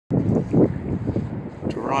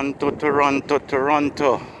Toronto, Toronto,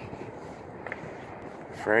 Toronto.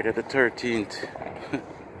 Friday the 13th.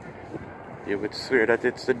 You would swear that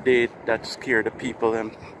it's the date that scared the people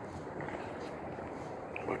them.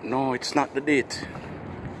 But no, it's not the date.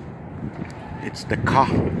 It's the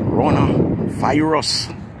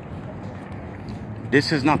coronavirus.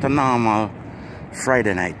 This is not a normal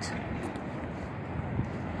Friday night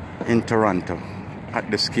in Toronto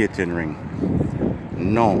at the skating ring.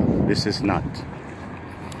 No, this is not.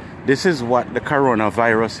 This is what the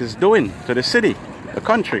coronavirus is doing to the city, the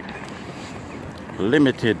country.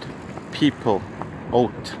 Limited people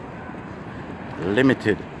out.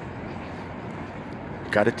 Limited.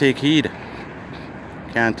 Gotta take heed.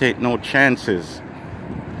 Can't take no chances.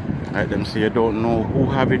 Like them say, you don't know who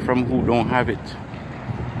have it from who don't have it.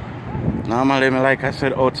 Normally, like I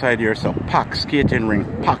said, outside here, so pack, skating ring,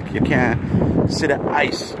 pack. You can't see the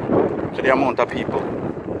ice to the amount of people.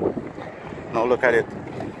 Now look at it.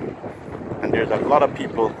 And there's a lot of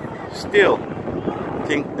people still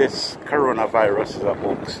think this coronavirus is a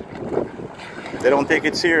hoax. They don't take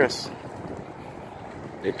it serious.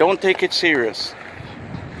 They don't take it serious.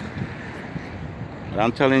 But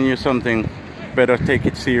I'm telling you something, better take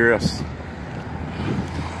it serious.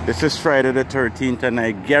 This is Friday the 13th, and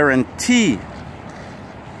I guarantee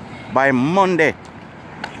by Monday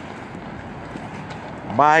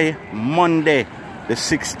the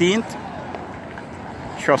 16th,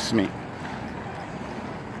 trust me,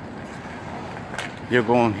 you're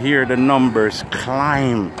going to hear the numbers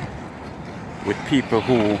climb with people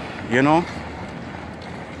who, you know,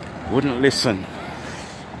 wouldn't listen.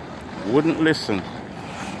 There's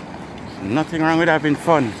nothing wrong with having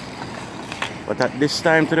fun. But at this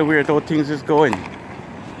time, to the weird how things is going,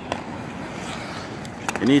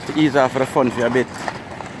 you need to ease off of the fun for a bit.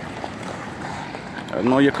 I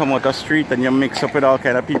know you come out the street and you mix up with all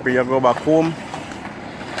kind of people. You go back home,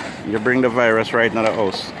 you bring the virus right into the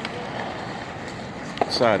house.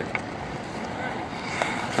 Sad.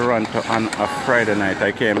 Toronto on a Friday night.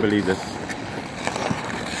 I can't believe this.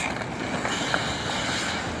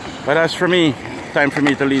 But as for me, time for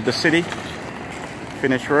me to leave the city,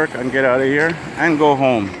 finish work and get out of here and go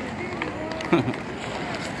home.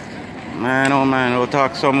 Man, oh man, we'll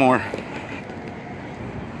talk some more.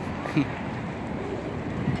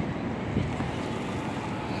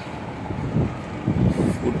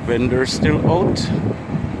 Food vendors still out.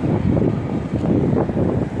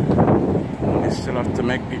 They still have to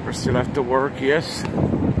make people still have to work, yes.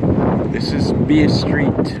 This is Bay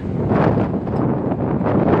Street.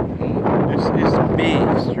 This is Bay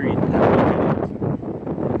Street.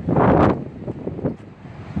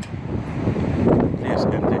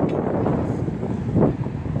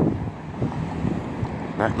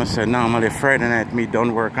 Like I said, normally Friday night me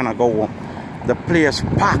done work and I go home. The place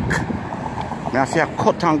pack. Me have to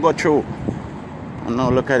cut and go through. And now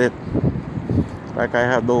look at it. Like I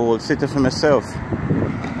have the whole city for myself.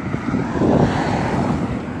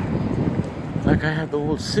 Like I have the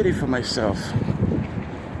whole city for myself.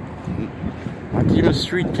 Not even a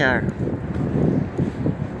streetcar.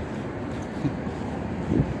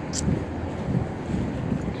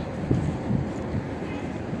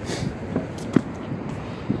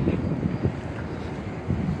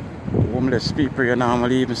 Homeless people, you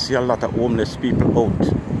normally even see a lot of homeless people out.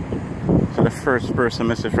 So the first person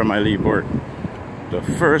message from I leave work, the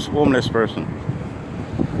first homeless person,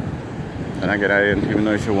 and I didn't even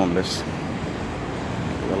know if you're homeless.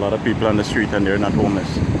 There's a lot of people on the street and they're not homeless.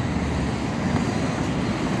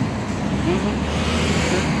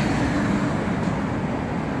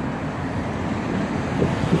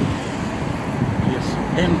 It's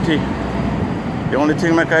empty. The only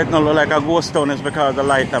thing make it not look like a ghost town is because the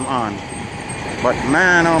light I'm on. But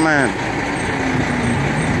man, oh man.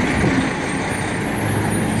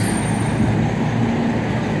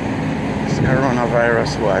 This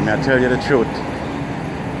coronavirus, boy, I tell you the truth.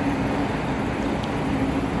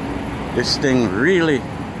 This thing really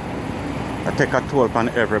take a toll on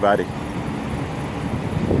everybody.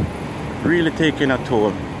 Really taking a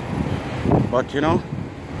toll. But you know,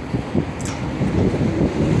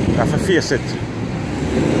 we have to face it.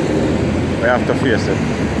 We have to face it.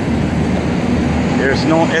 There's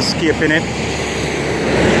no escaping it.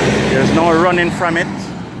 There's no running from it.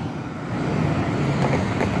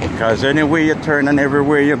 Because anywhere you turn and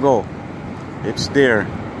everywhere you go, it's there.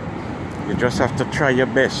 You just have to try your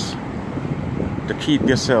best to keep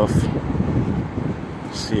yourself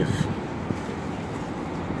safe.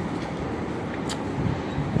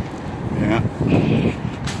 Yeah.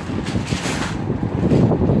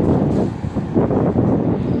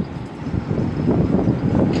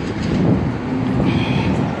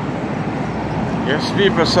 Yes,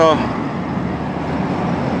 people, so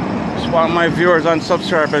just want my viewers and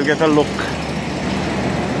subscribers get a look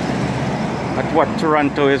at what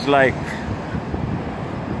Toronto is like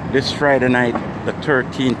this Friday night, the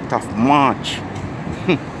 13th of March.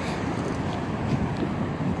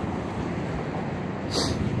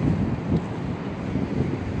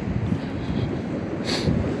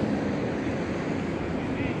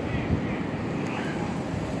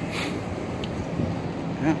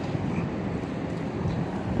 Yeah.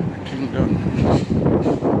 Everything done.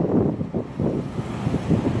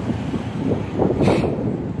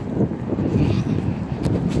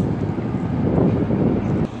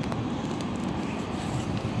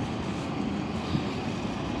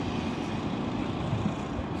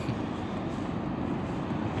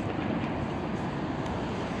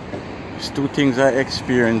 There's two things I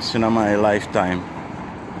experienced in my lifetime.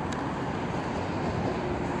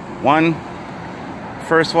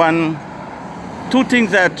 First one, two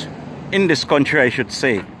things that in this country I should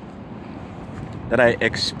say that I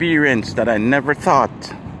experienced that I never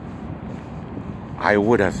thought I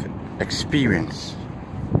would have experienced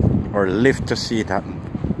or lived to see it happen.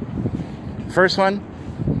 First one,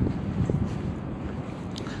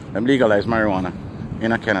 them legalized marijuana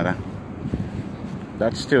in Canada.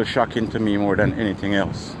 That's still shocking to me more than anything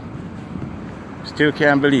else. Still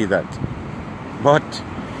can't believe that. But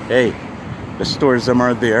hey, the stores them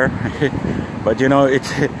are there. But you know,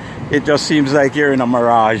 it just seems like you're in a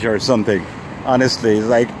mirage or something. Honestly, it's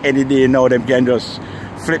like any day now them can just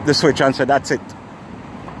flip the switch and say that's it.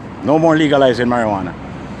 No more legalizing marijuana.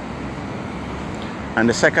 And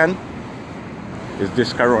the second is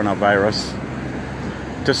this coronavirus.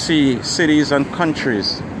 To see cities and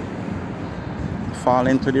countries fall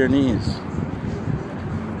into their knees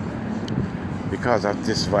because of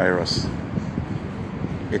this virus.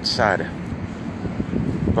 It's sad,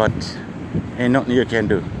 but ain't nothing you can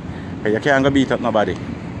do. You can't go beat up nobody.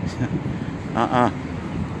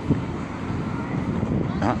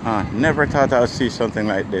 Never thought I would see something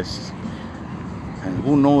like this, and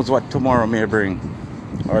who knows what tomorrow may bring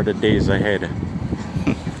or the days ahead.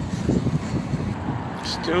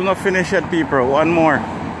 Still not finished yet, people. One more.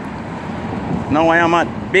 Now I am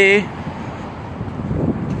at Bay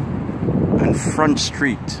and Front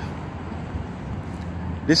Street.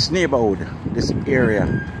 This neighborhood, this area,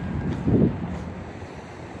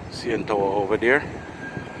 CN Tower over there.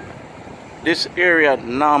 This area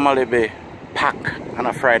normally be packed on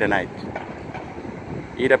a Friday night.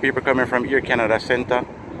 Either people coming from Air Canada Centre,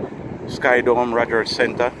 Skydome, Rogers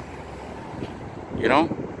Centre, you know,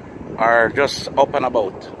 or just up and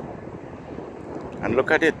about. And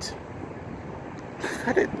look at it. Look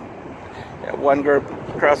at it. Yeah, one girl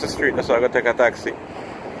across the street, so I gotta take a taxi.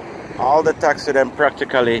 All the taxi them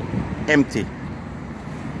practically empty.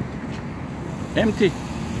 Empty.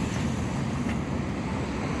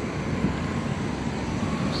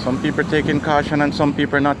 Some people taking caution and some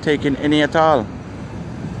people not taking any at all.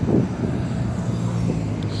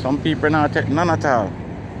 Some people not take none at all.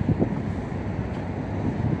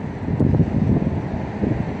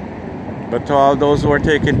 But to all those who are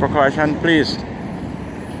taking precaution, please,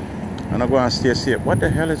 I'm not going to stay safe. What the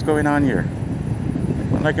hell is going on here?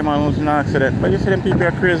 Like I'm almost in an accident. But you see them people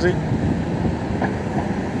are crazy.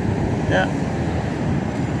 Yeah.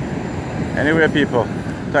 Anyway, people,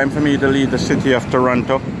 time for me to leave the city of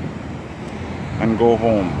Toronto and go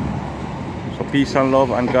home. So peace and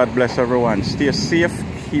love and God bless everyone. Stay safe.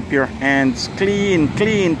 Keep your hands clean.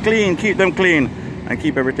 Keep them clean and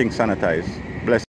keep everything sanitized.